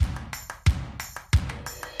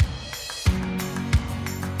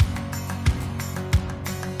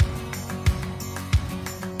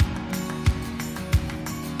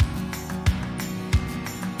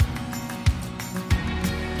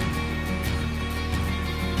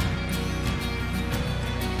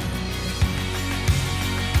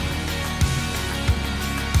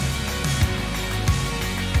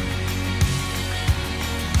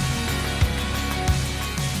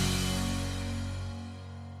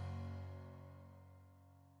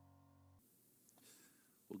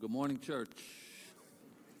Good morning, church.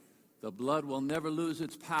 The blood will never lose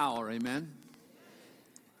its power, amen?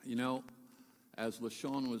 You know, as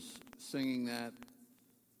LaShawn was singing that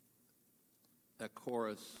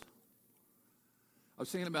chorus, I was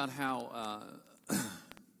thinking about how,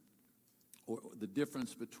 or the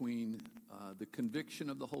difference between the conviction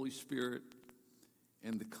of the Holy Spirit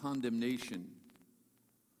and the condemnation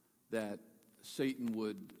that Satan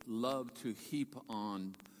would love to heap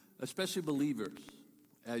on, especially believers,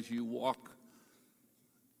 as you walk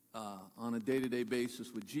on a day-to-day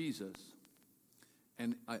basis with Jesus.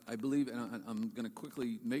 And I believe, and I'm going to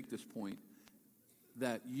quickly make this point,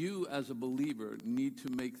 that you as a believer need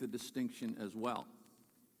to make the distinction as well.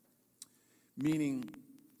 Meaning,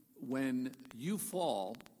 when you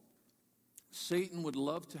fall, Satan would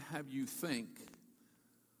love to have you think,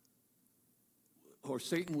 or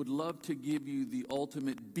Satan would love to give you the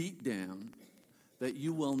ultimate beatdown that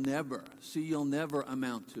you'll never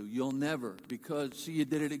amount to. You'll never, because, see, you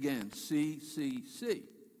did it again. See.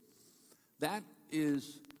 That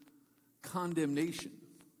is condemnation,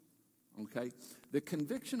 okay? The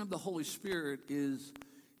conviction of the Holy Spirit is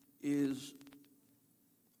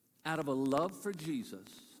out of a love for Jesus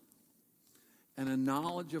and a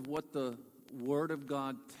knowledge of what the Word of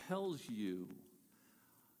God tells you.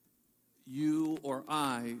 You or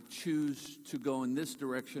I choose to go in this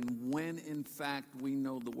direction when, in fact, we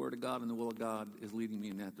know the Word of God and the will of God is leading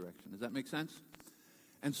me in that direction. Does that make sense?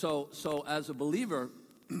 And so as a believer,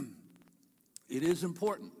 it is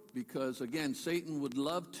important because, again, Satan would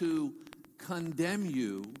love to condemn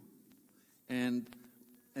you and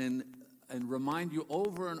remind you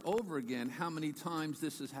over and over again how many times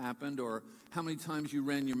this has happened, or how many times you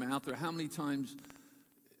ran your mouth, or how many times,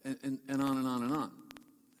 and on and on and on.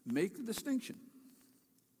 Make the distinction.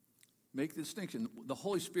 Make the distinction. The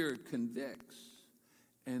Holy Spirit convicts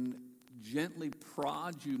and gently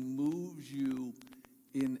prods you, moves you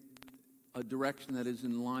in a direction that is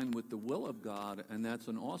in line with the will of God, and that's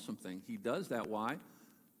an awesome thing. He does that. Why?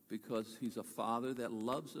 Because he's a father that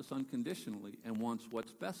loves us unconditionally and wants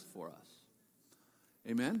what's best for us.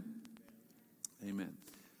 Amen? Amen.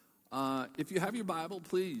 If you have your Bible,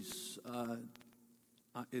 please,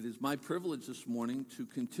 it is my privilege this morning to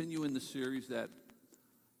continue in the series that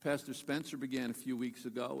Pastor Spencer began a few weeks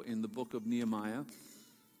ago in the book of Nehemiah.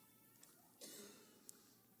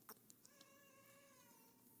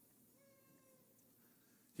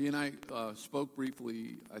 He and I spoke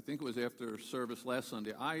briefly, I think it was after service last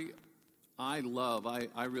Sunday. I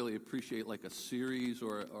really appreciate like a series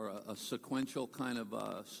or a sequential kind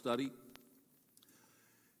of study.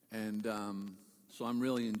 And so I'm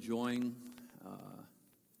really enjoying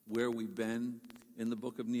where we've been in the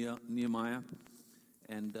book of Nehemiah,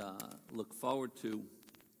 and look forward to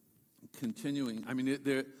continuing. I mean,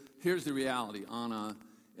 here's the reality.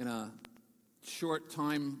 In a short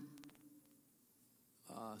time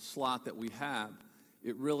slot that we have,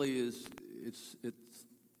 it really is, it's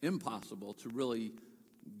impossible to really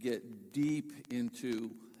get deep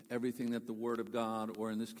into everything that the Word of God,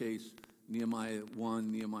 or in this case, Nehemiah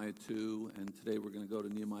 1, Nehemiah 2, and today we're going to go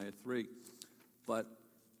to Nehemiah 3. But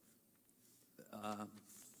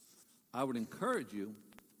I would encourage you,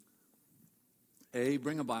 A,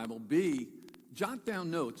 bring a Bible, B, jot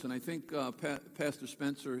down notes. And I think Pastor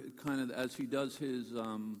Spencer, kind of as he does his,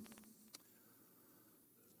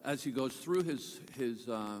 as he goes through his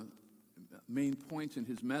main points in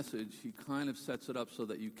his message, he kind of sets it up so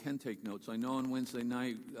that you can take notes. I know on Wednesday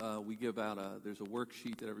night we give out there's a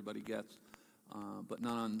worksheet that everybody gets, but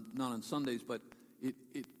not on Sundays. But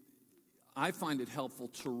I find it helpful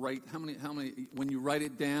to write how many when you write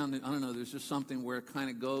it down. I don't know. There's just something where it kind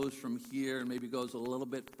of goes from here and maybe goes a little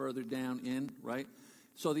bit further down in, right?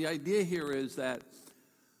 So the idea here is that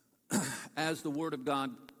as the Word of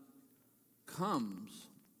God comes,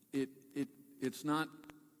 it's not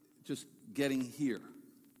just getting here.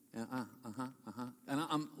 And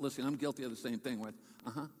I'm guilty of the same thing. Right?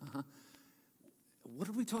 What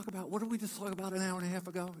did we talk about? What did we just talk about an hour and a half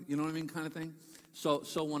ago? You know what I mean, kind of thing. So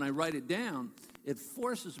when I write it down, it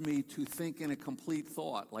forces me to think in a complete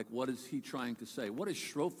thought. Like, what is he trying to say? What is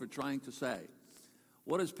Schroeder trying to say?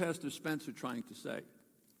 What is Pastor Spencer trying to say?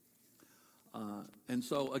 And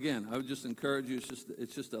so again, I would just encourage you.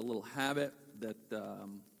 It's just a little habit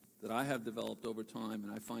that I have developed over time,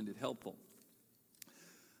 and I find it helpful.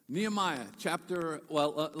 Nehemiah chapter.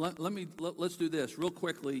 Well, let's do this real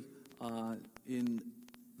quickly. In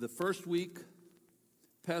the first week,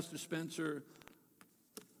 Pastor Spencer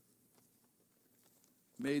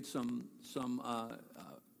made some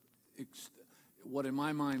what in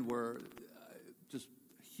my mind were just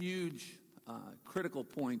huge critical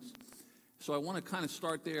points. So I want to kind of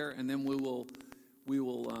start there, and then we will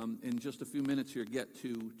in just a few minutes here get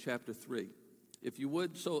to chapter 3. If you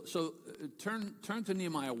would, turn to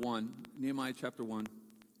Nehemiah chapter 1,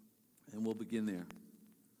 and we'll begin there.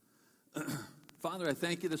 Father, I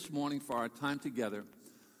thank you this morning for our time together.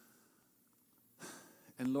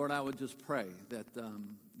 And Lord, I would just pray that,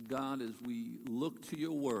 God, as we look to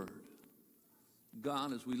your word,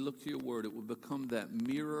 it will become that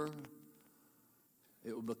mirror.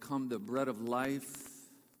 It will become the bread of life.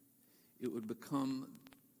 It would become,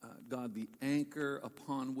 God, the anchor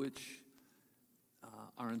upon which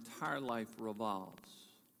our entire life revolves.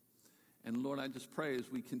 And Lord, I just pray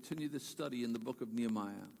as we continue this study in the book of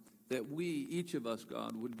Nehemiah, that we, each of us,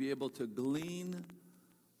 God, would be able to glean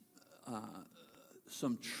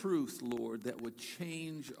some truth, Lord, that would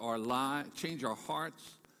change our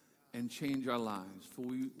hearts and change our lives. For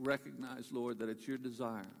we recognize, Lord, that it's your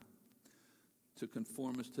desire to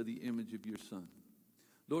conform us to the image of your Son.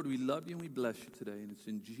 Lord, we love you and we bless you today, and it's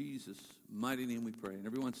in Jesus' mighty name we pray. And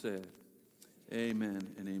everyone said, amen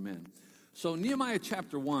and amen. So Nehemiah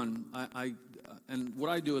chapter 1, and what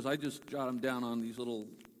I do is I just jot them down on these little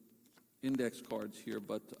index cards here.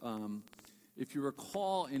 But if you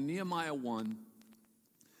recall, in Nehemiah 1,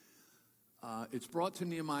 it's brought to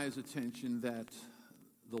Nehemiah's attention that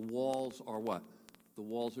the walls are what? The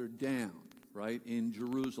walls are down, right, in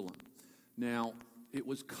Jerusalem. Now, it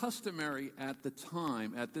was customary at this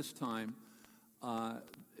time,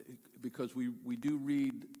 because we do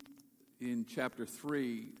read in chapter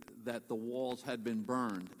 3 that the walls had been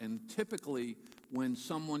burned. And typically, when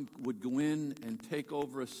someone would go in and take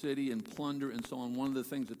over a city and plunder and so on, one of the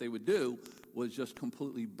things that they would do was just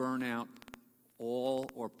completely burn out all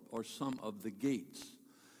or some of the gates.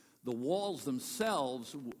 The walls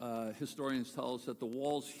themselves, historians tell us that the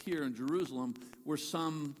walls here in Jerusalem were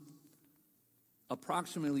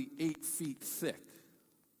approximately 8 feet thick,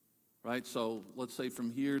 right? So let's say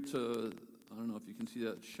from here to, I don't know if you can see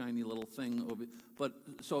that shiny little thing over, but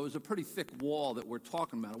so it was a pretty thick wall that we're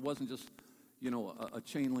talking about. It wasn't just, a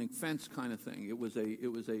chain link fence kind of thing. It was a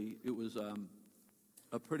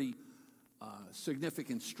pretty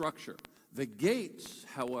significant structure. The gates,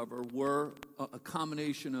 however, were a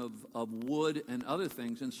combination of wood and other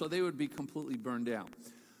things, and so they would be completely burned out.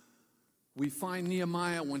 We find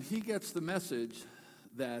Nehemiah, when he gets the message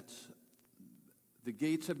that the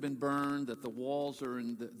gates have been burned, that the walls are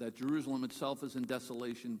that Jerusalem itself is in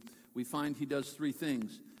desolation, we find he does 3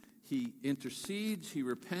 things. He intercedes, he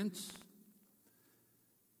repents,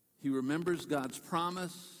 he remembers God's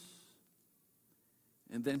promise,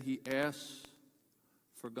 and then he asks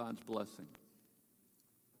for God's blessing.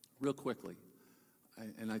 Real quickly,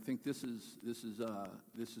 and I think this is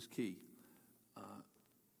key.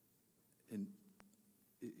 And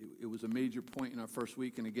it was a major point in our first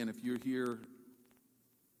week. And again, if you're here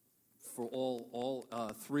for all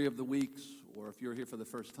 3 of the weeks, or if you're here for the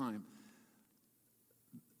first time,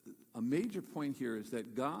 a major point here is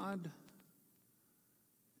that God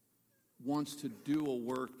wants to do a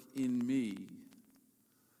work in me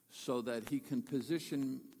so that he can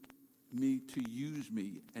position me to use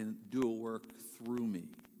me and do a work through me.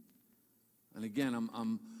 And again,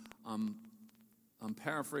 I'm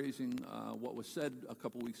paraphrasing what was said a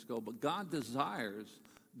couple weeks ago, but God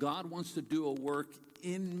wants to do a work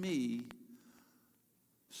in me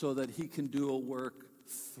so that he can do a work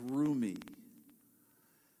through me.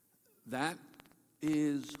 That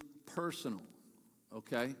is personal,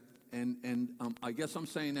 okay? And I guess I'm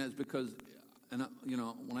saying that is because,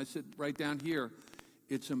 when I sit right down here,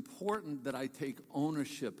 it's important that I take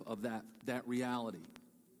ownership of that reality,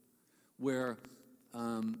 where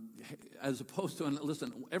as opposed to, and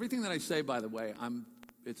listen, everything that I say, by the way,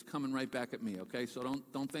 it's coming right back at me, okay? So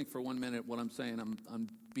don't think for 1 minute what I'm saying I'm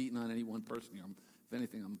beating on any one person here. If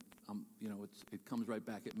anything, it comes right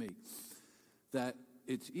back at me. That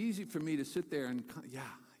it's easy for me to sit there and, yeah,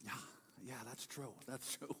 that's true,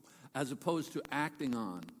 as opposed to acting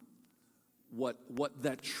on what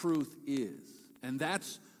that truth is. And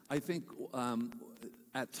that's, I think,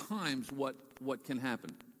 at times what can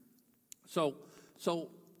happen. So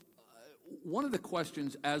one of the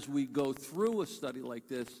questions as we go through a study like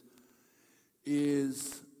this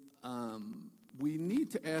is we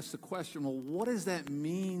need to ask the question, well, what does that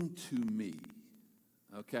mean to me?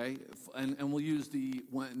 Okay? And we'll use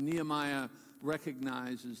when Nehemiah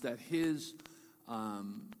recognizes that his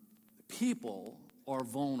people are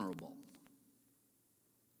vulnerable.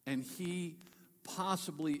 And he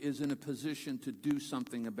possibly is in a position to do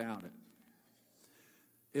something about it.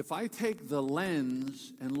 If I take the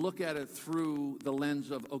lens and look at it through the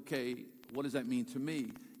lens of, okay, what does that mean to me?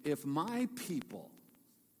 If my people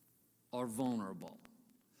are vulnerable.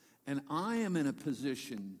 And I am in a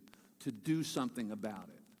position to do something about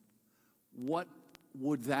it. What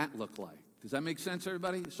would that look like? Does that make sense,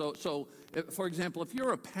 everybody? So for example, if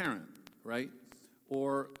you're a parent, right,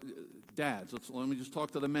 or dads, let me just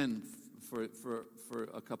talk to the men for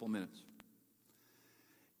a couple minutes.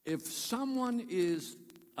 If someone is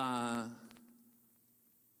on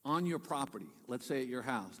your property, let's say at your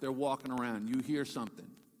house, they're walking around, you hear something,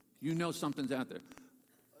 you know something's out there,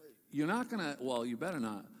 you're not going to, well, you better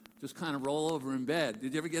not, just kind of roll over in bed.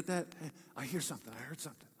 Did you ever get that? Hey, I hear something, I heard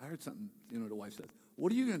something, you know, the wife says.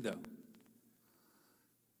 What are you going to do?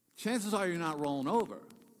 Chances are you're not rolling over.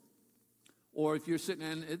 Or if you're sitting,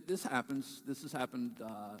 and this has happened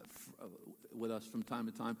with us from time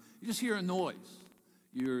to time, you just hear a noise.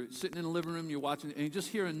 You're sitting in the living room, you're watching, and you just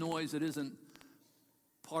hear a noise that isn't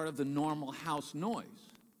part of the normal house noise.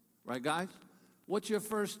 Right, guys? What's your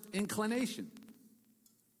first inclination?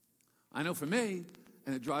 I know for me,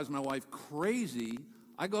 and it drives my wife crazy,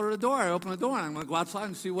 I go to the door, I open the door, and I'm going to go outside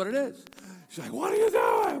and see what it is. She's like, what are you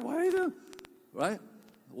doing? What are you doing? Right?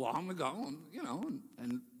 Well, I'm going to go,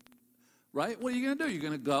 and right? What are you going to do? You're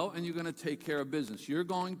going to go, and you're going to take care of business. You're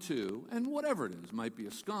going to, and whatever it is, might be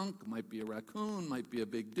a skunk, might be a raccoon, might be a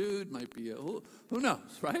big dude, might be who knows,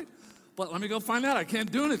 right? But let me go find out. I can't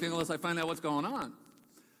do anything unless I find out what's going on.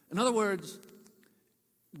 In other words,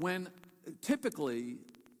 typically,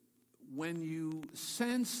 when you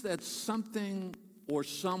sense that something or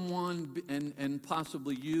someone, and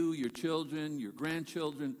possibly you, your children, your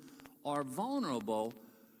grandchildren, are vulnerable,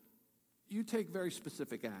 you take very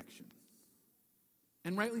specific action.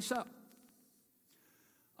 And rightly so.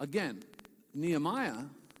 Again, Nehemiah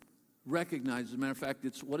recognized, as a matter of fact,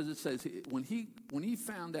 what does it say? When he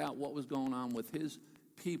found out what was going on with his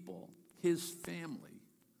people, his family,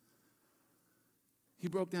 he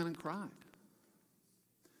broke down and cried.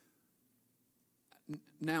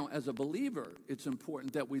 Now, as a believer, it's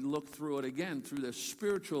important that we look through it again through the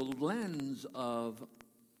spiritual lens of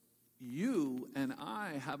you and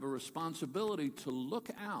I have a responsibility to look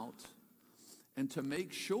out and to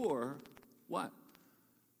make sure, what?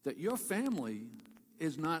 That your family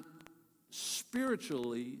is not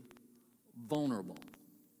spiritually vulnerable.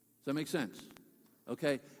 Does that make sense?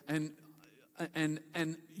 Okay? And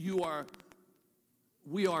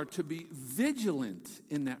we are to be vigilant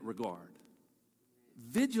in that regard.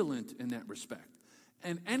 Vigilant in that respect.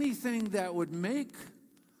 And anything that would make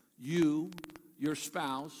you, your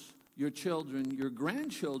spouse, your children, your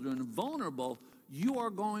grandchildren vulnerable, you are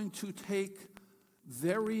going to take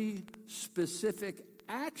very specific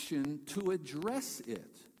action to address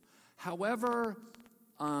it. However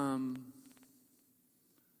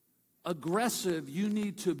aggressive you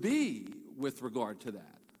need to be with regard to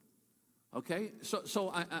that. Okay?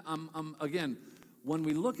 So I'm again, when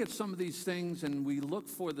we look at some of these things and we look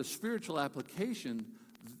for the spiritual application,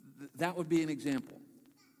 that would be an example.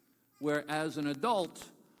 Where as an adult,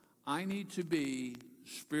 I need to be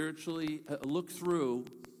spiritually, look through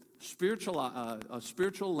a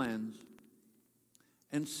spiritual lens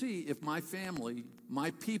and see if my family,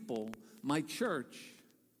 my people, my church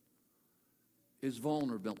is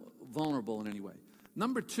vulnerable in any way.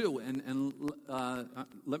 Number two, and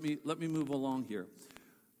let me move along here.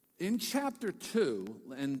 In chapter 2,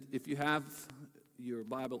 and if you have your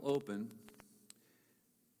Bible open,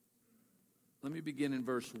 let me begin in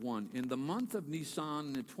verse 1. In the month of Nisan,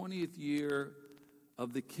 in the 20th year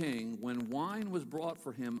of the king, when wine was brought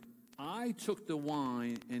for him, I took the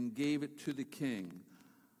wine and gave it to the king.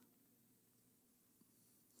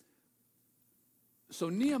 So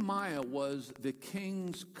Nehemiah was the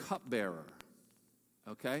king's cupbearer.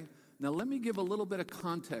 Okay? Now let me give a little bit of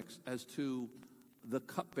context as to the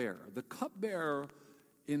cupbearer. The cupbearer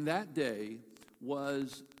in that day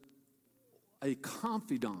was a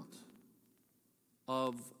confidant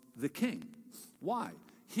of the king. Why?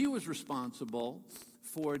 He was responsible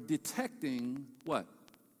for detecting what?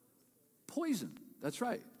 Poison. That's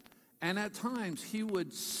right. And at times he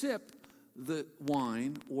would sip the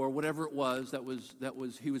wine or whatever it was that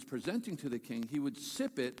was he was presenting to the king. He would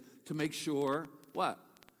sip it to make sure what?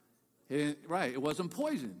 Right, it wasn't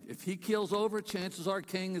poison. If he keels over, chances are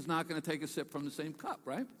king is not going to take a sip from the same cup,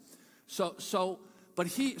 right? But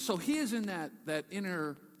he is in that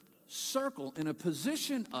inner circle in a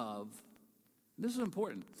position of, this is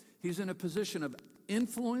important, he's in a position of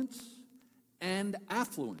influence and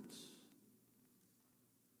affluence.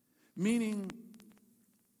 Meaning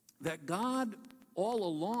that God all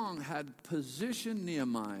along had positioned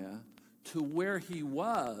Nehemiah to where he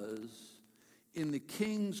was in the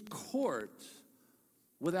king's court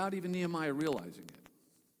without even Nehemiah realizing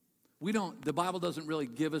it. The Bible doesn't really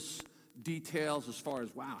give us details as far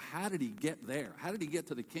as, wow, how did he get there? How did he get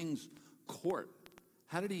to the king's court?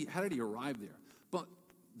 How did he arrive there? But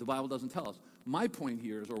the Bible doesn't tell us. My point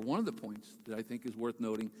here is, or one of the points that I think is worth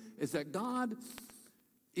noting, is that God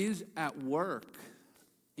is at work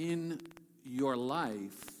in your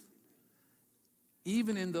life,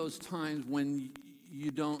 even in those times when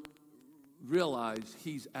you don't realize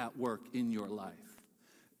he's at work in your life.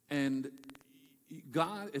 And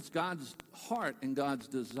it's God's heart and God's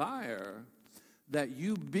desire that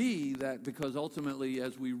you be that, because ultimately,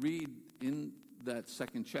 as we read in that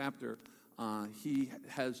second chapter, he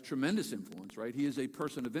has tremendous influence, right? He is a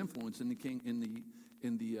person of influence in the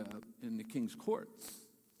king's court.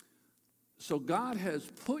 So God has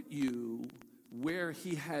put you where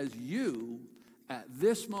he has you at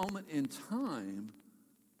this moment in time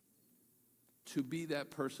to be that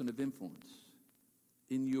person of influence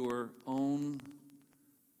in your own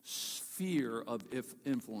sphere of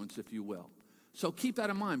influence, if you will. So keep that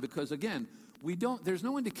in mind, because again, there's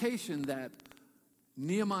no indication that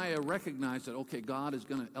Nehemiah recognized that, okay, God is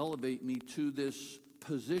going to elevate me to this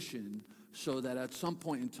position so that at some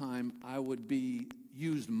point in time I would be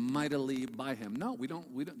used mightily by him. No, we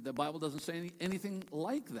don't. The Bible doesn't say anything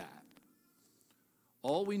like that.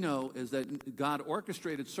 All we know is that God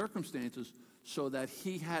orchestrated circumstances so that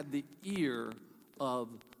he had the ear of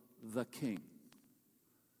the king.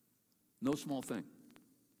 No small thing.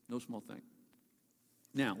 No small thing.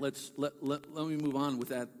 Now, let me move on with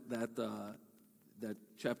that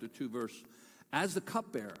chapter 2 verse. As the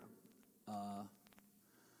cupbearer,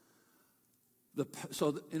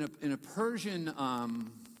 in a Persian,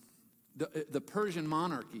 the Persian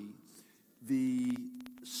monarchy, the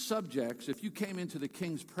subjects, if you came into the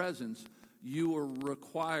king's presence, you were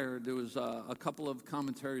required. There was a couple of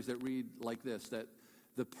commentaries that read like this: that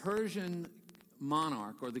the Persian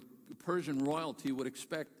monarch or the Persian royalty would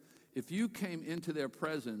expect, if you came into their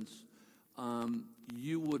presence,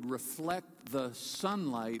 you would reflect the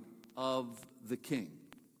sunlight of the king.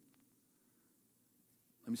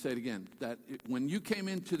 Let me say it again, that when you came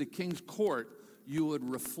into the king's court, you would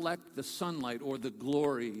reflect the sunlight or the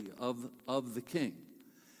glory of the king.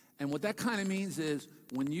 And what that kind of means is,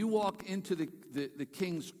 when you walk into the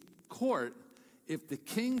king's court, if the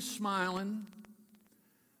king's smiling,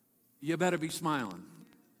 you better be smiling.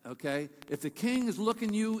 Okay? If the king is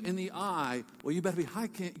looking you in the eye, well, you better be, hi,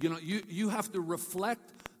 king. You know, you have to reflect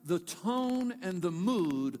the tone and the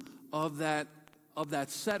mood of that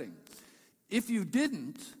setting. If you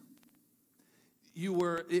didn't,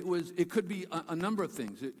 it could be a number of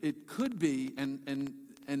things. It could be, and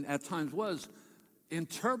at times was,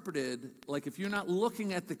 interpreted like if you're not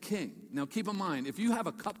looking at the king. Now keep in mind, if you have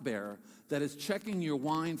a cupbearer that is checking your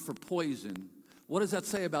wine for poison, what does that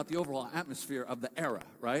say about the overall atmosphere of the era,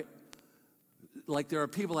 right? Like there are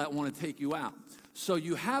people that want to take you out. So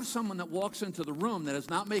you have someone that walks into the room that is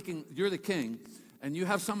not making, you're the king, and you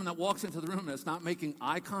have someone that walks into the room that's not making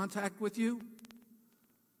eye contact with you.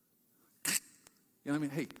 You know what I mean?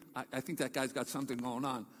 Hey, I think that guy's got something going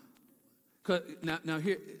on. Now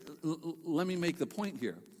here, let me make the point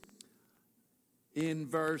here.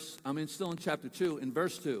 Still in chapter 2, in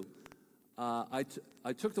verse 2, I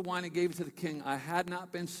took the wine and gave it to the king. I had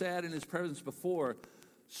not been sad in his presence before.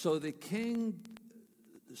 So the king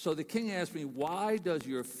asked me, why does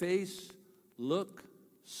your face look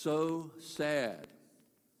so sad?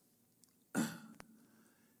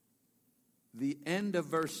 The end of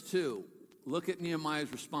verse 2. Look at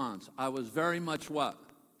Nehemiah's response. I was very much what?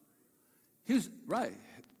 He's right.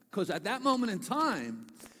 Because at that moment in time,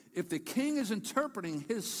 if the king is interpreting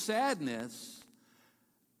his sadness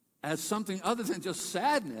as something other than just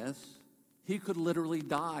sadness, he could literally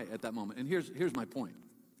die at that moment. And here's my point.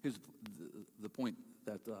 Here's the point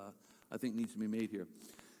that I think needs to be made here.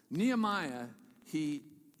 Nehemiah, he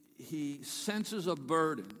senses a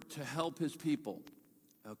burden to help his people,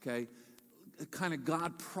 okay? Kind of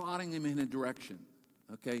God prodding him in a direction,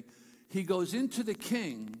 okay? He goes into the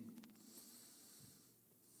king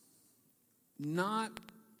not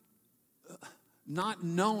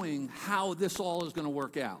knowing how this all is going to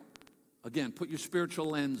work out. Again, put your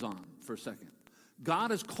spiritual lens on for a second.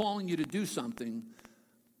 God is calling you to do something,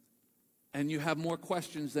 and you have more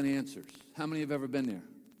questions than answers. How many have ever been there?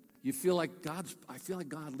 You feel like I feel like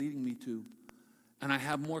God leading me to, and I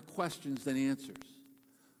have more questions than answers.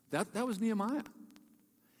 That was Nehemiah.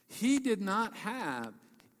 He did not have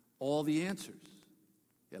all the answers.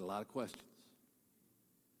 He had a lot of questions.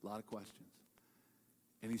 A lot of questions.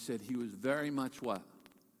 And he said he was very much what?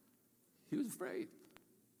 He was afraid.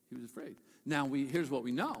 He was afraid. Now, here's what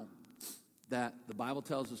we know. That the Bible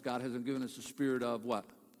tells us God hasn't given us a spirit of what?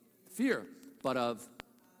 Fear, but of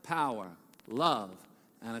power, love,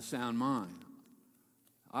 and a sound mind.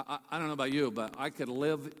 I don't know about you, but I could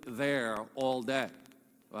live there all day,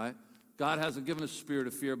 right? God hasn't given us a spirit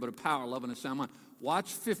of fear, but a power, love, and a sound mind.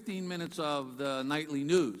 Watch 15 minutes of the nightly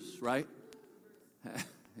news, right?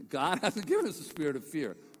 God hasn't given us a spirit of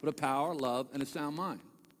fear, but a power, love, and a sound mind.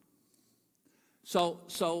 So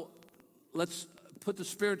let's put the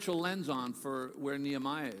spiritual lens on for where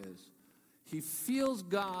Nehemiah is. He feels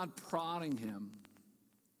God prodding him,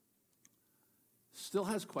 still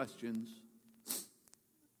has questions,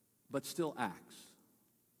 but still acts.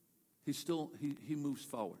 He moves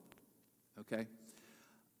forward, okay?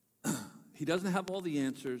 He doesn't have all the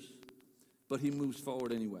answers, but he moves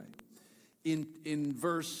forward anyway. In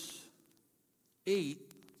verse 8,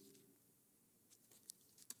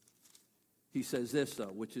 he says this, though,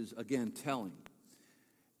 which is, again, telling.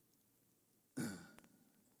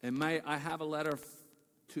 And may I have a letter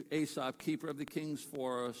to Asaph, keeper of the king's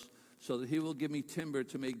forest, so that he will give me timber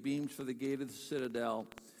to make beams for the gate of the citadel,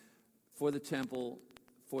 for the temple,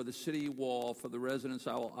 for the city wall, for the residence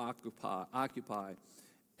I will occupy.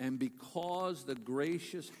 And because the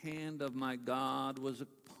gracious hand of my God was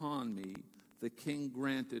upon me, the king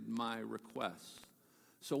granted my requests.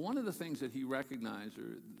 So one of the things that he recognized,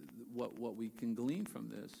 or what we can glean from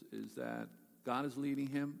this, is that God is leading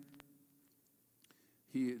him.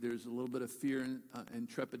 There's a little bit of fear and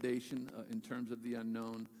trepidation in terms of the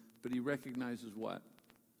unknown, but he recognizes what?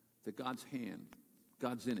 That God's hand,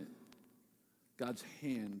 God's in it. God's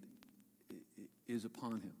hand is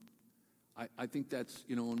upon him. I think that's,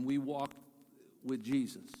 when we walk with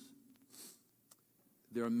Jesus,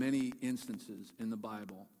 there are many instances in the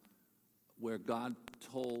Bible where God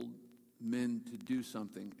told men to do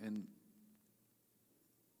something and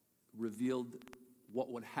revealed what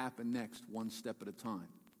would happen next one step at a time,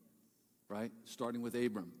 right? Starting with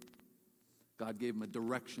Abram. God gave him a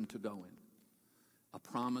direction to go in, a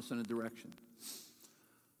promise and a direction.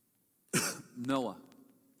 Noah,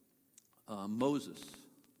 Moses,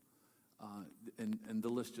 and the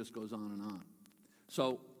list just goes on and on.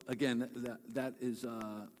 So, again, that is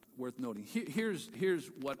worth noting.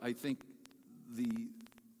 Here's what I think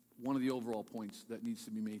one of the overall points that needs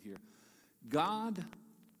to be made here. God,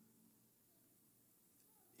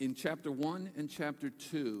 in chapter 1 and chapter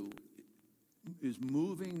 2, is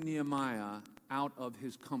moving Nehemiah out of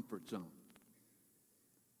his comfort zone.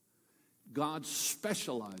 God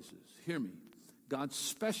specializes, hear me, God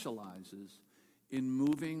specializes in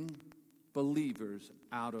moving believers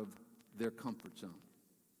out of their comfort zone.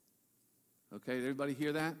 Okay, everybody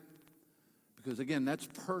hear that? Because again, that's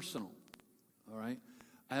personal. All right?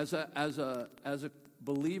 As a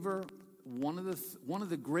believer, one of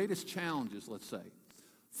the greatest challenges, let's say,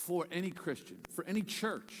 for any Christian, for any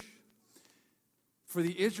church, for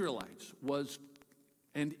the Israelites was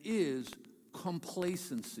and is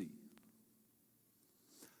complacency.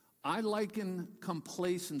 I liken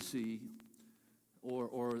complacency,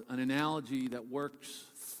 or an analogy that works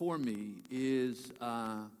for me, is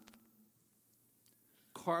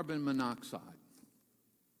carbon monoxide.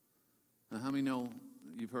 Now, how many know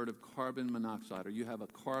you've heard of carbon monoxide, or you have a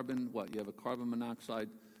carbon monoxide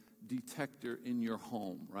detector in your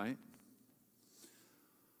home, right?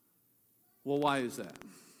 Well, why is that?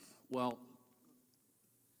 Well,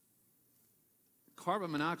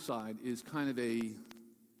 carbon monoxide is kind of a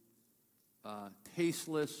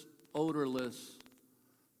tasteless, odorless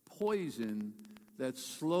poison that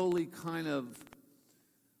slowly kind of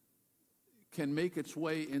can make its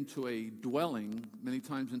way into a dwelling, many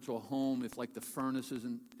times into a home, if like the furnace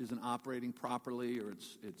isn't operating properly, or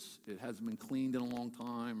it hasn't been cleaned in a long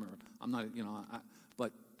time, or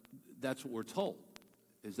but that's what we're told,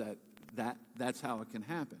 is that's how it can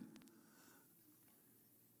happen.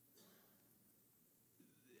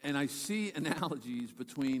 And I see analogies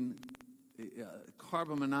between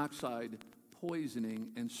carbon monoxide poisoning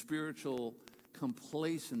and spiritual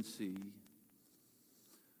complacency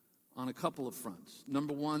on a couple of fronts.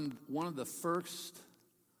 Number one of the first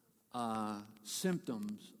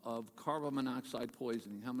symptoms of carbon monoxide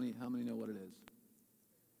poisoning, how many know what it is?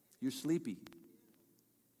 You're sleepy.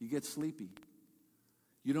 You get sleepy.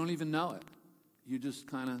 You don't even know it. You just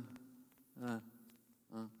kind of...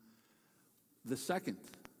 The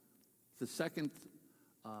second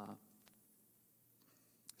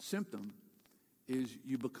symptom is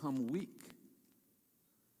you become weak.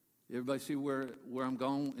 Everybody see where I'm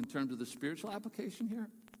going in terms of the spiritual application here?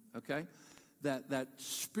 Okay? That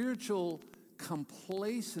spiritual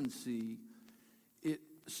complacency,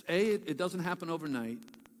 it doesn't happen overnight.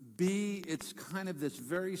 B, it's kind of this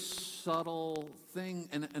very subtle thing.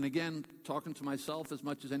 And again, talking to myself as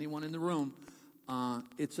much as anyone in the room,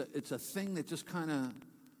 it's a thing that just kind of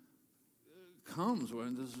comes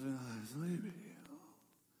when this sleepy,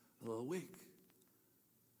 a little weak.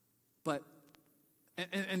 But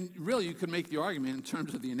and really, you could make the argument in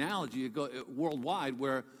terms of the analogy worldwide,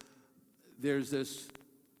 where there's this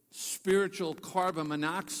spiritual carbon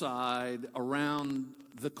monoxide around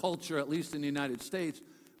the culture, at least in the United States,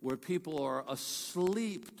 where people are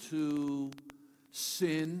asleep to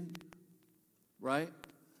sin, right?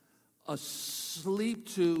 Asleep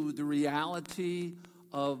to the reality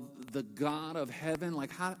of the God of heaven.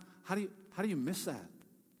 Like, how do you miss that?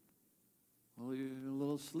 Well, you're a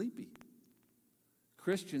little sleepy.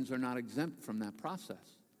 Christians are not exempt from that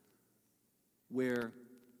process, where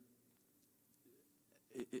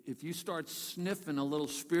if you start sniffing a little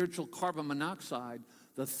spiritual carbon monoxide,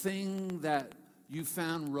 the thing that you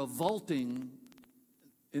found revolting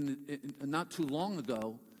not too long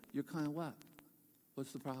ago, you're kind of what?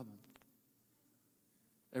 What's the problem?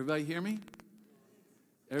 Everybody hear me?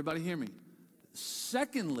 Everybody hear me?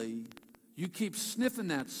 Secondly, you keep sniffing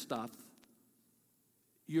that stuff,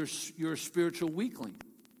 you're a spiritual weakling.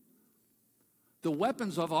 The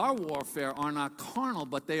weapons of our warfare are not carnal,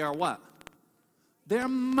 but they are what? They're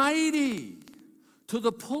mighty to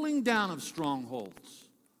the pulling down of strongholds,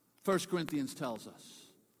 1 Corinthians tells us.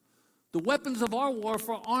 The weapons of our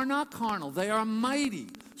warfare are not carnal, they are mighty.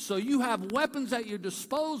 So you have weapons at your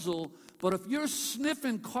disposal, but if you're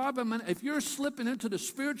sniffing if you're slipping into the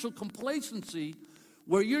spiritual complacency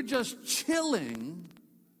where you're just chilling,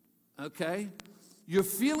 okay, you're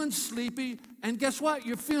feeling sleepy, and guess what?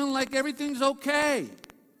 You're feeling like everything's okay.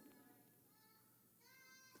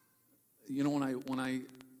 You know, when I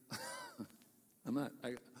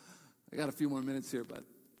I got a few more minutes here, but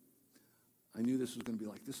I knew this was going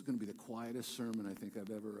to be the quietest sermon I think I've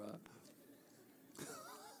ever.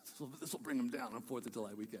 This will bring them down on 4th of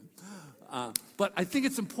July weekend. But I think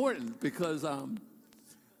it's important because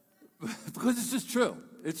it's just true.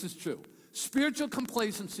 It's just true. Spiritual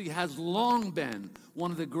complacency has long been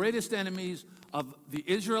one of the greatest enemies of the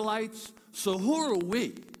Israelites. So who are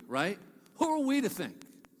we, right? Who are we to think?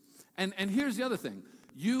 And here's the other thing.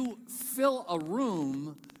 You fill a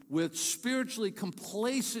room with spiritually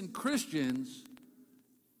complacent Christians,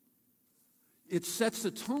 it sets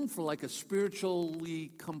the tone for like a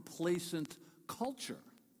spiritually complacent culture.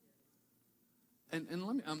 And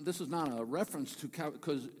let me, this is not a reference to,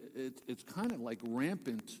 because it's kind of like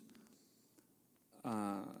rampant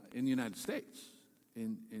in the United States,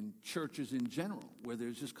 in churches in general, where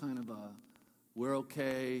there's just kind of a, we're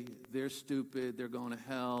okay, they're stupid, they're going to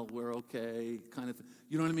hell, we're okay, kind of thing.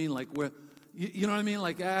 You know what I mean? Like, you know what I mean?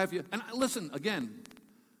 Like, listen, again,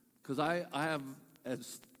 because I have,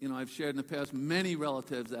 as you know, I've shared in the past, many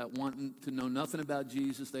relatives that want to know nothing about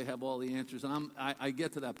Jesus. They have all the answers. And I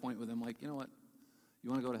get to that point with them, like, you know what? You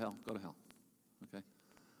want to go to hell? Go to hell. Okay?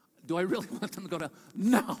 Do I really want them to go to hell?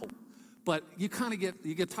 No. But you kind of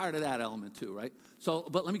get tired of that element too, right? So,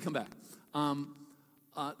 but let me come back.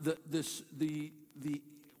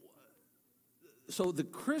 So the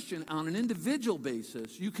Christian, on an individual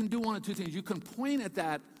basis, you can do one of two things. You can point at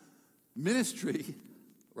that ministry,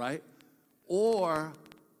 right? Or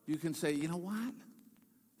you can say, you know what?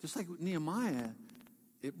 Just like with Nehemiah,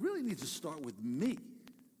 it really needs to start with me.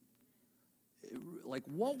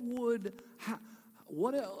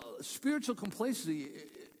 Spiritual complacency,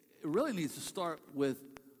 it really needs to start with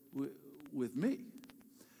me.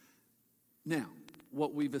 Now,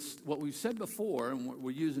 what we've said before, and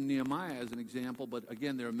we're using Nehemiah as an example, but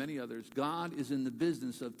again, there are many others. God is in the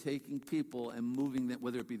business of taking people and moving them,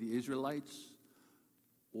 whether it be the Israelites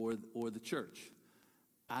or the church,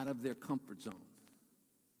 out of their comfort zone.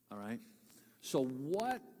 All right? So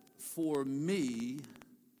what, for me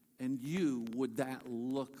and you, would that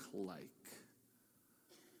look like?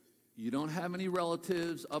 You don't have any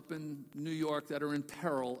relatives up in New York that are in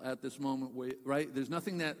peril at this moment, right? There's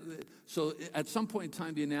nothing that, so at some point in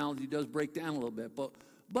time, the analogy does break down a little bit.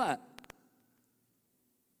 But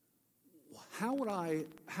how would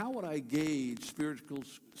I gauge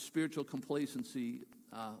spiritual complacency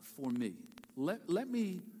for me? Let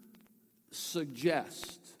me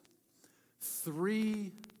suggest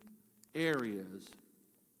 3 areas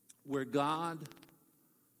where God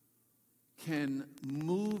can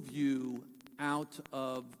move you out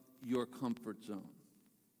of your comfort zone,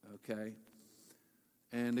 okay?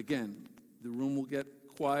 And again, the room will get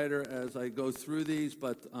quieter as I go through these,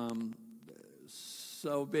 but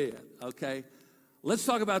so be it, okay? Let's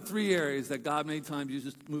talk about 3 areas that God many times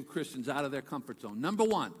uses to move Christians out of their comfort zone. Number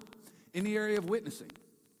 1, in the area of witnessing.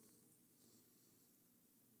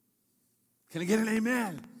 Can I get an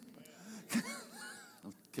amen?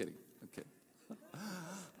 I'm kidding.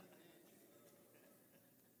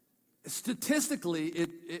 Statistically,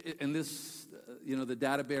 and this, the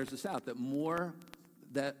data bears this out,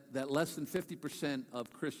 that less than 50%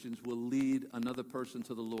 of Christians will lead another person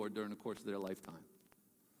to the Lord during the course of their lifetime.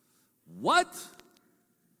 What?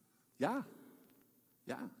 Yeah.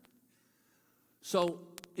 So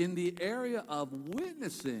in the area of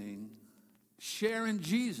witnessing, sharing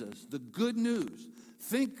Jesus, the good news,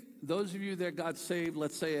 think those of you that got saved,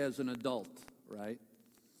 let's say as an adult, right?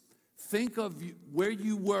 Think of where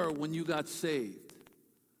you were when you got saved.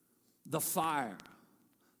 The fire,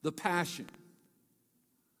 the passion,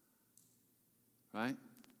 right?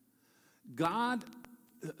 God,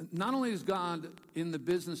 not only is God in the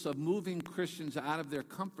business of moving Christians out of their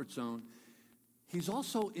comfort zone, He's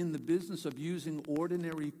also in the business of using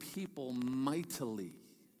ordinary people mightily.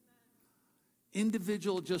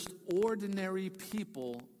 Individual, just ordinary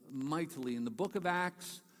people mightily. In the book of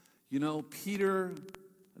Acts, Peter,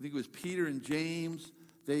 I think it was Peter and James,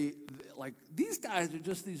 these guys are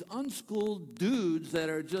just these unschooled dudes that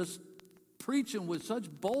are just preaching with such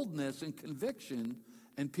boldness and conviction,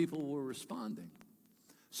 and people were responding.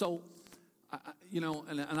 So,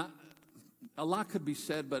 a lot could be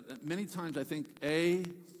said, but many times I think,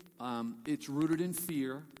 it's rooted in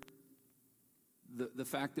fear. The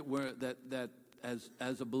fact that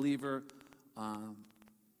as a believer,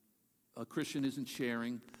 a Christian isn't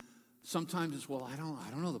sharing. Sometimes it's, I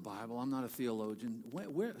don't know the Bible. I'm not a theologian.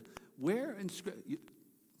 Where in Scripture? You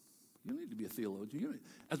don't need to be a theologian.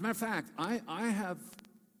 As a matter of fact, I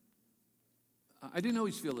didn't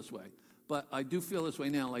always feel this way, but I do feel this way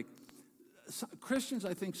now. Like Christians,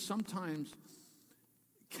 I think sometimes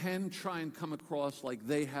can try and come across like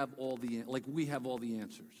we have all the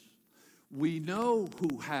answers. We know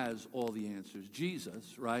who has all the answers,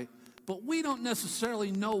 Jesus, right? But we don't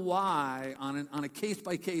necessarily know why on a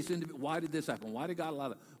case-by-case individual. Why did this happen? Why did God allow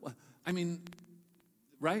that?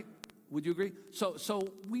 Right? Would you agree? So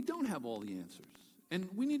we don't have all the answers, and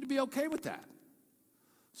we need to be okay with that.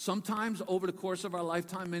 Sometimes over the course of our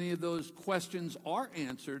lifetime, many of those questions are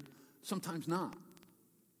answered, sometimes not.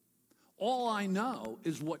 All I know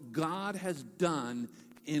is what God has done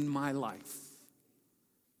in my life.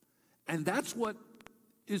 And that's what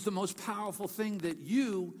is the most powerful thing that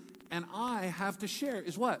you and I have to share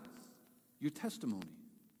is what? Your testimony.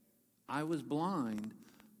 I was blind.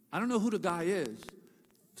 I don't know who the guy is.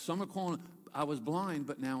 Some are calling, I was blind,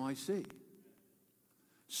 but now I see.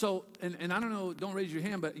 So, and I don't know, don't raise your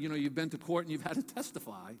hand, but you've been to court and you've had to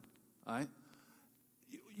testify, right?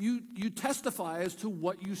 You testify as to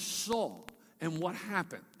what you saw and what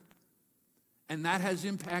happened. And that has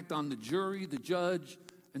impact on the jury, the judge,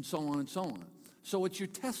 and so on and so on. So it's your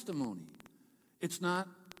testimony. It's not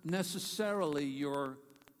necessarily your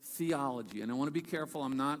theology. And I want to be careful.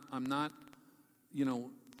 I'm not,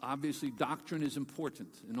 obviously doctrine is important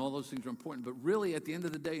and all those things are important. But really at the end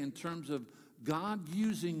of the day, in terms of God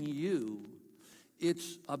using you,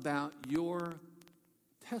 it's about your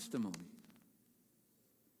testimony.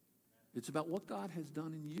 It's about what God has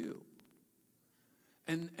done in you.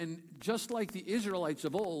 And just like the Israelites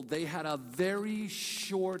of old, they had a very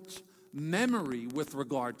short memory with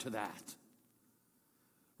regard to that.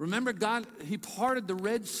 Remember, God, He parted the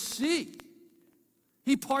Red Sea.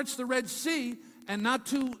 He parts the Red Sea, and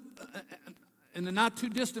in the not too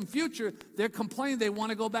distant future, they're complaining they want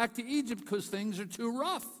to go back to Egypt because things are too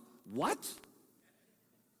rough. What?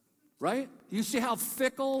 Right? You see how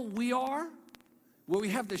fickle we are? Where we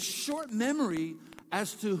have this short memory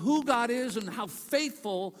as to who God is and how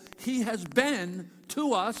faithful He has been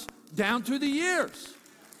to us down through the years.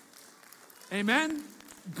 Amen?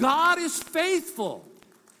 God is faithful.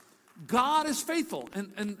 God is faithful.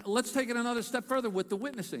 And let's take it another step further with the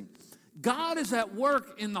witnessing. God is at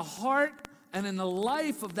work in the heart and in the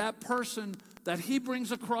life of that person that He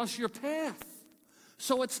brings across your path.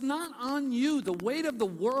 So it's not on you. The weight of the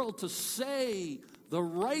world to say the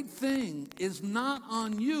right thing is not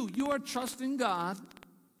on you. You are trusting God.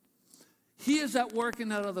 He is at work in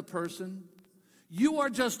that other person. You are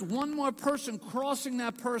just one more person crossing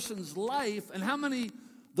that person's life. And how many,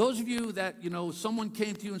 those of you that, someone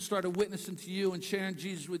came to you and started witnessing to you and sharing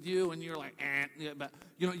Jesus with you, and you're like, but,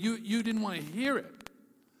 you didn't want to hear it.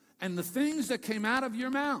 And the things that came out of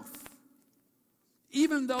your mouth,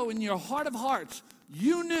 even though in your heart of hearts,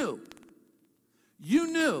 you knew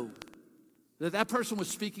that person was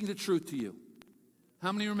speaking the truth to you.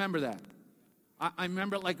 How many remember that? I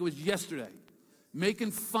remember it like it was yesterday.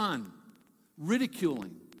 Making fun,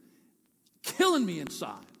 ridiculing, killing me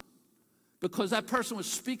inside because that person was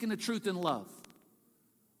speaking the truth in love.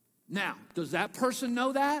 Now, does that person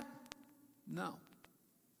know that? No.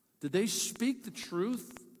 Did they speak the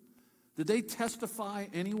truth? Did they testify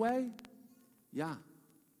anyway? Yeah.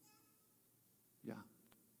 Yeah.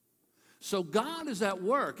 So God is at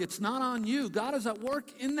work. It's not on you. God is at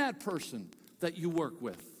work in that person that you work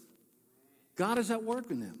with. God is at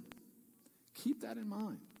work in them. Keep that in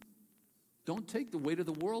mind. Don't take the weight of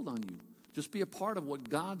the world on you. Just be a part of what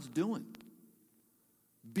God's doing.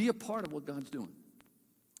 Be a part of what God's doing.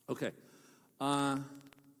 Okay.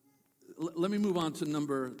 Let me move on to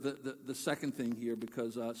the second thing here,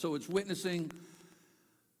 because so it's witnessing.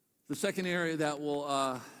 The second area that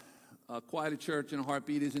will quiet a church in a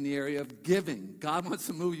heartbeat is in the area of giving. God wants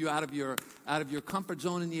to move you out of your comfort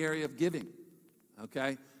zone in the area of giving.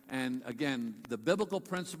 Okay? And again, the biblical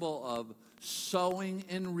principle of sowing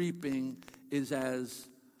and reaping is as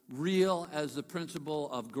real as the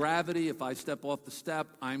principle of gravity. If I step off the step,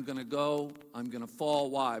 I'm going to fall.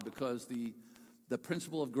 Why? Because the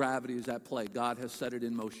principle of gravity is at play. God has set it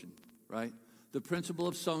in motion, right? The principle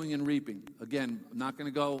of sowing and reaping. Again, I'm not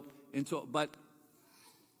going to go into it, but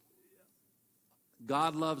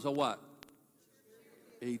God loves a what?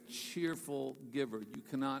 A cheerful giver. You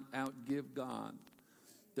cannot outgive God.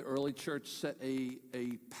 The early church set a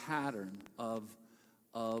pattern of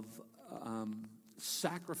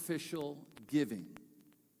sacrificial giving.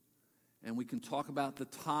 And we can talk about the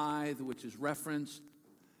tithe, which is referenced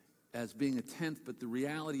as being a tenth, but the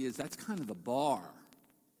reality is that's kind of the bar.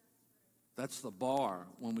 That's the bar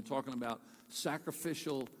when we're talking about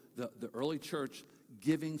sacrificial, the early church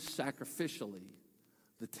giving sacrificially.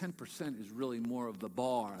 The 10% is really more of the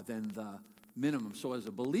bar than the minimum. So as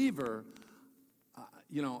a believer,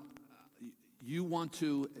 you want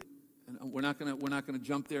to, and we're not going to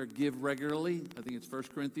jump there, give regularly. I think it's 1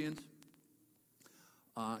 Corinthians.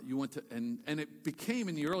 You want to, and it became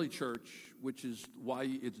in the early church, which is why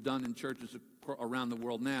it's done in churches around the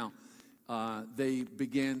world now. They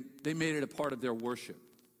made it a part of their worship.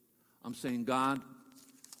 I'm saying, God,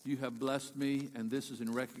 you have blessed me, and this is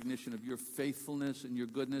in recognition of your faithfulness and your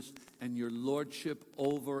goodness and your lordship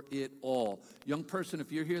over it all. Young person,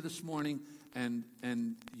 if you're here this morning and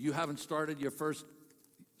you haven't started your first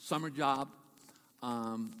summer job,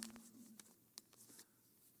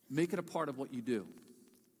 make it a part of what you do.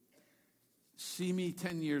 See me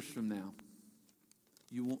 10 years from now.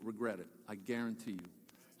 You won't regret it. I guarantee you.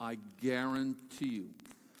 I guarantee you.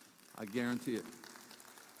 I guarantee it.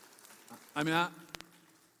 I mean,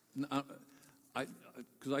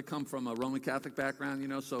 because I come from a Roman Catholic background,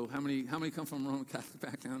 so how many come from a Roman Catholic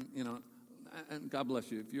background, and God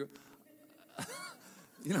bless you. If you're,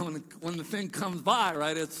 when the thing comes by,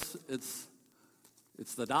 right, it's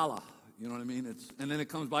the dollar, you know what I mean? And then it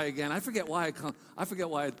comes by again. I forget why it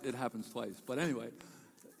happens twice, but anyway,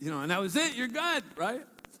 and that was it. You're good, right?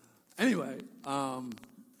 Anyway, when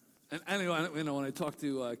I talk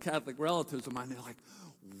to Catholic relatives of mine, they're like,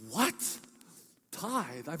 "What?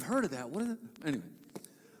 Tithe? I've heard of that. What is it?" Anyway.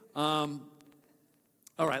 All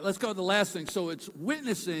right, let's go to the last thing. So it's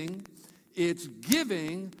witnessing, it's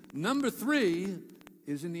giving. Number 3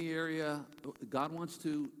 is in the area, God wants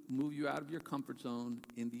to move you out of your comfort zone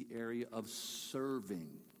in the area of serving.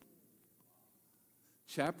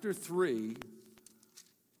 Chapter 3,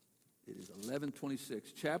 it is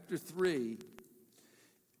 11:26. Chapter 3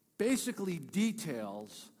 basically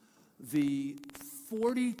details the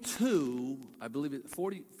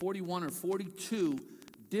 41 or 42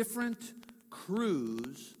 different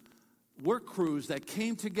work crews that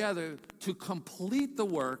came together to complete the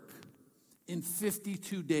work in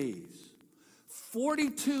 52 days.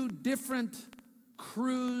 42 different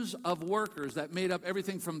crews of workers that made up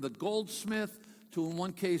everything from the goldsmith to, in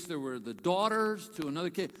one case, there were the daughters, to another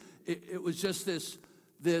case. It was just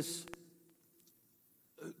this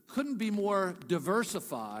couldn't be more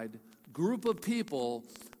diversified group of people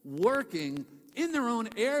working in their own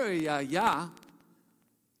area,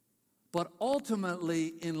 but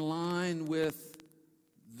ultimately in line with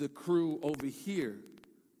the crew over here.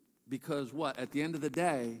 Because what? At the end of the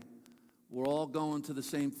day, we're all going to the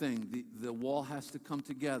same thing. The wall has to come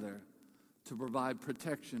together to provide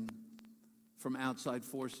protection from outside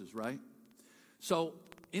forces, right? So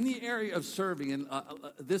in the area of serving, and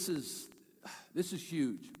this is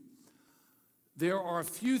huge. There are a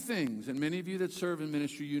few things, and many of you that serve in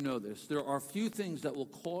ministry, you know this. There are a few things that will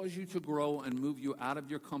cause you to grow and move you out of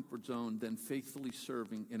your comfort zone than faithfully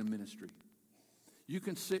serving in a ministry. You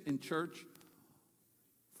can sit in church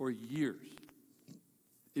for years.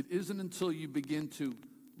 It isn't until you begin to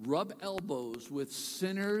rub elbows with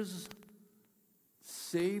sinners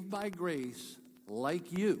saved by grace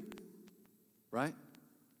like you, right?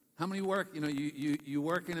 How many work, you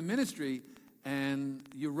work in a ministry and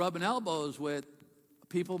you're rubbing elbows with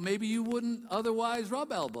people maybe you wouldn't otherwise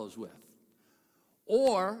rub elbows with.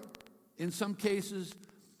 Or in some cases,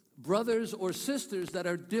 brothers or sisters that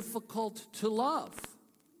are difficult to love.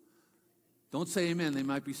 Don't say amen. They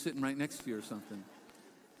might be sitting right next to you or something.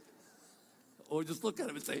 Or just look at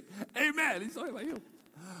him and say, amen. He's talking about you.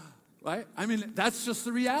 Right? I mean, that's just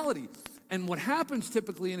the reality. And what happens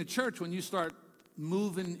typically in a church when you start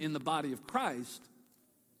moving in the body of Christ,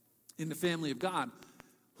 in the family of God,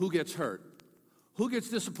 who gets hurt? Who gets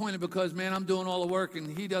disappointed because, man, I'm doing all the work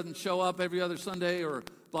and he doesn't show up every other Sunday or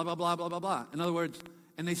blah, blah, blah, blah, blah, blah. In other words,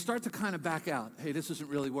 and they start to kind of back out. Hey, this isn't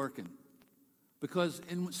really working. Because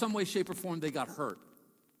in some way, shape, or form, they got hurt.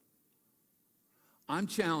 I'm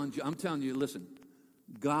telling you, listen,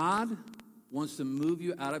 God wants to move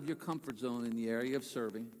you out of your comfort zone in the area of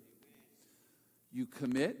serving. You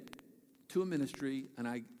commit to a ministry,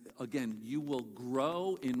 and again, you will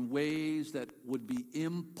grow in ways that would be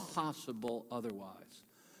impossible otherwise.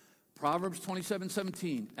 Proverbs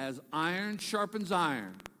 27:17, as iron sharpens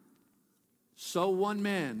iron, so one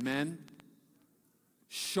man, men,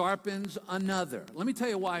 sharpens another. Let me tell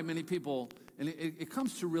you why many people, and it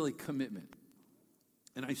comes to really commitment.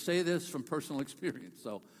 And I say this from personal experience.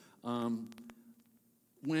 So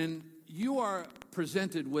when you are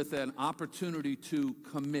presented with an opportunity to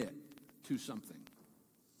commit to something,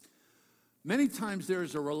 many times there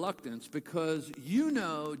is a reluctance because you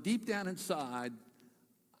know deep down inside,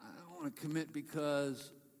 I don't want to commit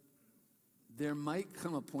because there might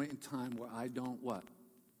come a point in time where I don't what?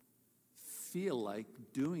 Feel like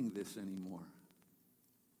doing this anymore.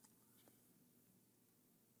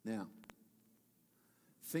 Now,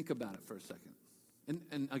 think about it for a second.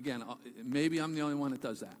 And again, maybe I'm the only one that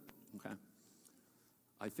does that, okay?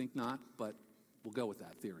 I think not, but we'll go with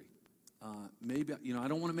that theory. Maybe, I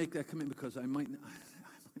don't want to make that commitment because I might not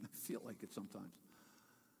feel like it sometimes.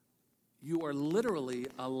 You are literally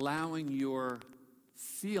allowing your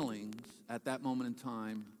feelings at that moment in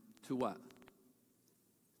time to what?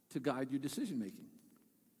 To guide your decision making.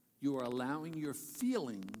 You are allowing your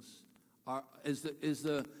feelings,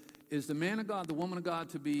 is the man of God, the woman of God,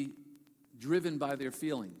 to be driven by their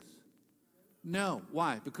feelings? No.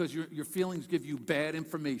 Why? Because your feelings give you bad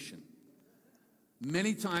information.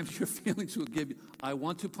 Many times your feelings will give you, I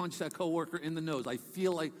want to punch that coworker in the nose. I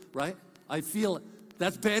feel like, right? I feel it.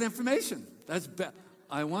 That's bad information. That's bad.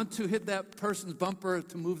 I want to hit that person's bumper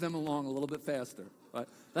to move them along a little bit faster. Right?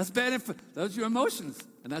 That's bad those are your emotions,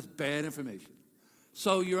 and that's bad information.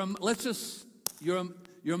 So your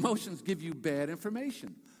emotions give you bad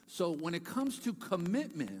information. So when it comes to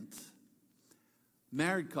commitment,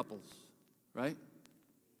 married couples, right?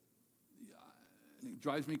 It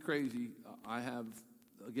drives me crazy. I have,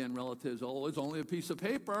 again, relatives, it's only a piece of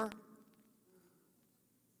paper.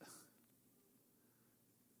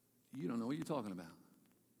 You don't know what you're talking about.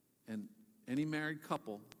 And any married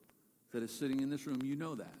couple that is sitting in this room, you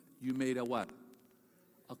know that. You made a what?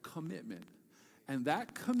 A commitment. And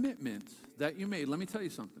that commitment that you made, let me tell you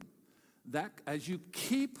something. That as you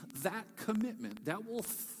keep that commitment, that will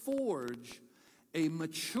forge a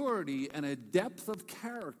maturity and a depth of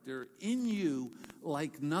character in you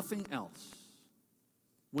like nothing else.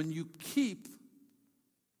 When you keep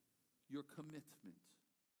your commitment.